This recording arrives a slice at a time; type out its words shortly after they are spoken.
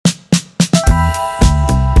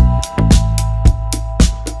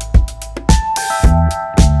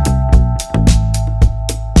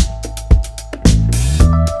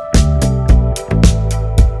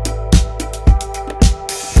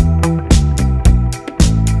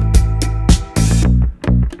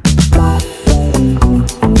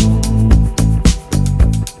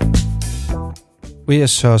We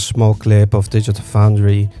just saw a small clip of Digital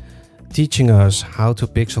Foundry teaching us how to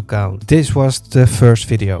pixel count. This was the first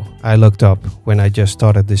video I looked up when I just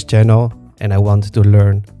started this channel and I wanted to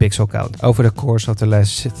learn pixel count. Over the course of the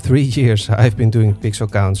last 3 years I've been doing pixel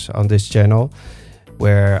counts on this channel,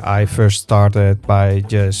 where I first started by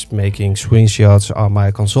just making screenshots on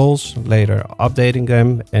my consoles, later updating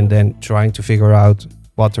them and then trying to figure out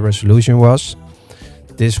what the resolution was.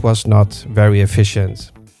 This was not very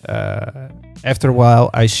efficient. After a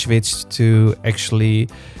while I switched to actually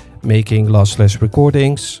making lossless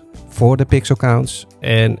recordings for the pixel counts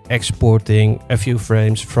and exporting a few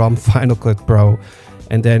frames from Final Cut Pro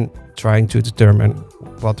and then trying to determine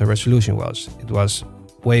what the resolution was. It was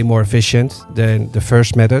way more efficient than the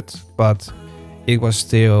first method, but it was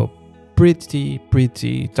still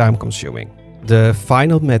pretty time consuming. The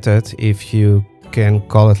final method, if you can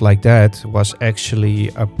call it like that, was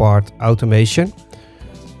actually a part automation,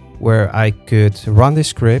 where I could run this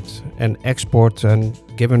script and export a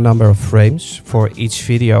given number of frames for each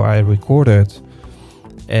video I recorded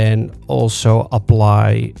and also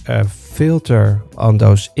apply a filter on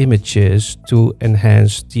those images to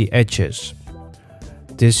enhance the edges.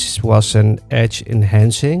 This was an edge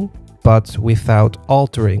enhancing, but without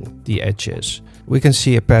altering the edges. We can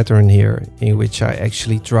see a pattern here in which I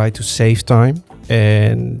actually try to save time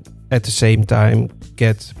and at the same time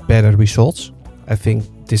get better results. I think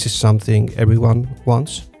this is something everyone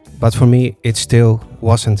wants, but for me it still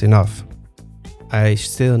wasn't enough. I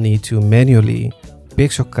still need to manually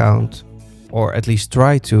pixel count, or at least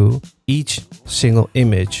try to, each single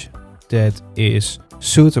image that is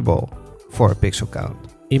suitable for a pixel count.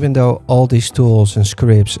 Even though all these tools and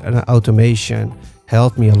scripts and automation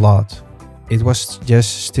helped me a lot, it was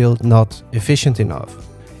just still not efficient enough.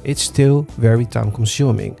 It's still very time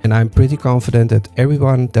consuming, and I'm pretty confident that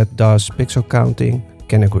everyone that does pixel counting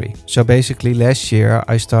can agree. So basically last year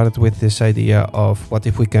I started with this idea of what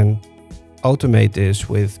if we can automate this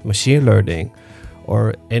with machine learning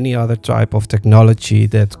or any other type of technology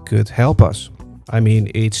that could help us. I mean,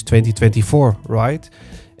 it's 2024, right?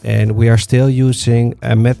 And we are still using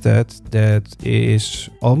a method that is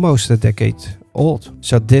almost a decade old.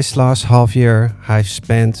 So this last half year I've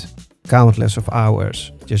spent countless of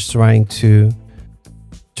hours just trying to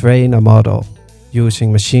train a model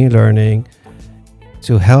using machine learning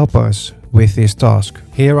to help us with this task.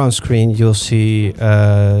 Here on screen you'll see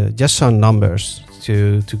just some numbers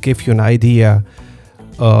to give you an idea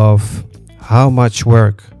of how much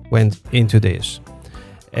work went into this.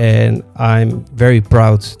 And I'm very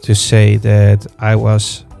proud to say that I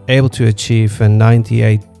was able to achieve a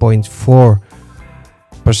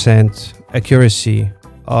 98.4% accuracy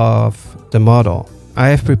of the model. I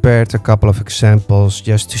have prepared a couple of examples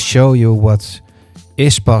just to show you what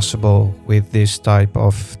is possible with this type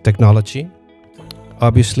of technology.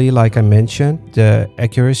 Obviously, like I mentioned, the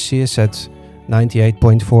accuracy is at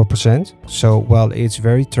 98.4%. So while it's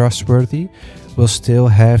very trustworthy, we'll still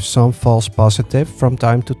have some false positive from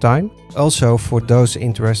time to time. Also, for those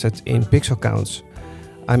interested in pixel counts,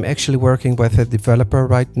 I'm actually working with a developer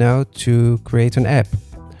right now to create an app.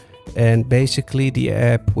 And basically the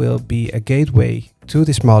app will be a gateway to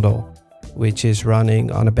this model, which is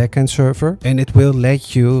running on a backend server, and it will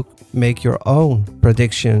let you make your own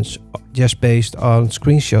predictions just based on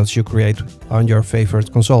screenshots you create on your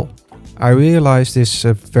favorite console. I realize this is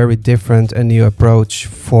a very different and new approach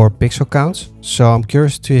for pixel counts, so I'm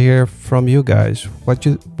curious to hear from you guys. What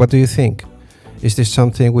do you think? Is this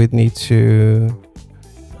something we need to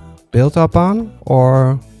build up on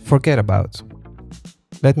or forget about?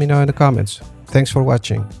 Let me know in the comments. Thanks for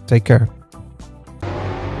watching. Take care.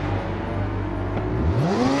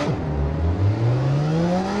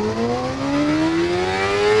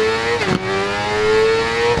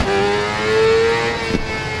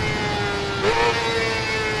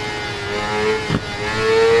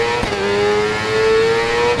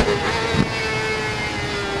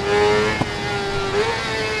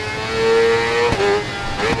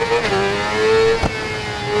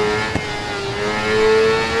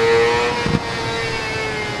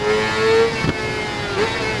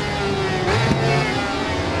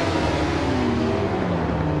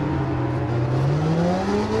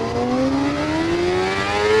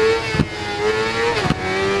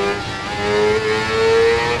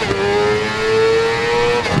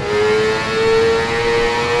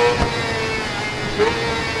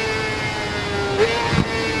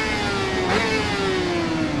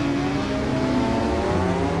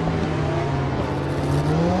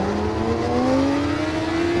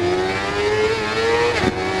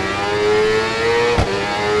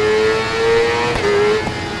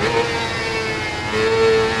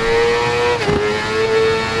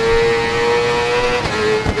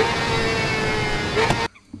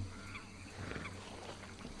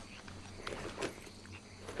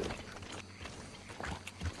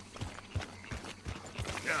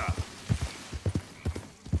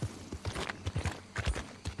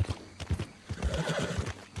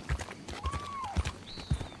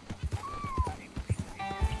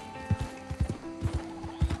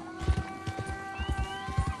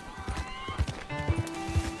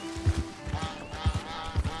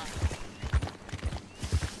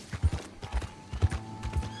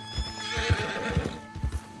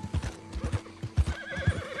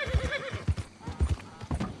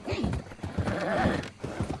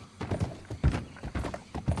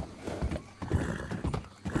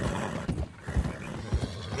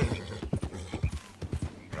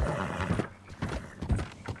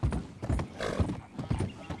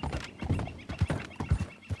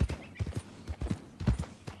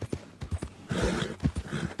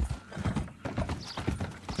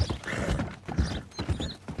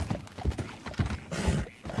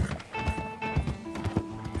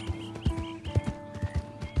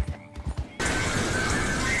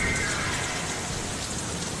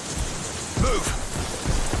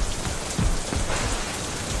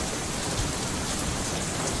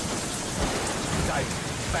 Dave,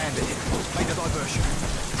 bandit. Make a diversion.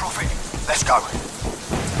 Prophet, let's go.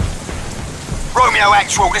 Romeo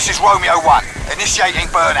Actual, this is Romeo 1. Initiating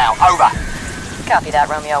burnout, over. Copy that,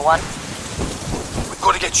 Romeo 1. We've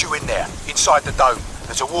got to get you in there, inside the dome.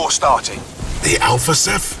 There's a war starting. The Alpha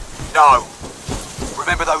Ceph? No.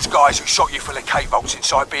 Remember those guys who shot you full of K-bolts in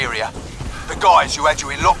Siberia? The guys who had you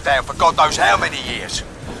in lockdown for God knows how many years?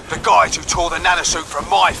 The guys who tore the nanosuit from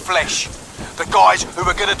my flesh? The guys who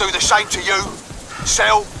were gonna do the same to you?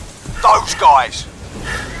 Cell? Those guys.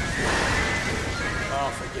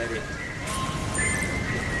 Oh, forget it.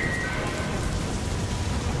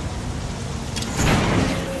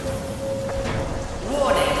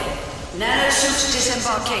 Warning. Nanosuit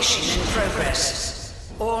disembarkation in progress.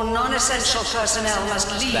 All non-essential personnel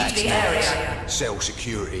must leave the area. Cell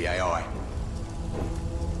security AI.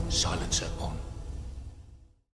 Silencer on.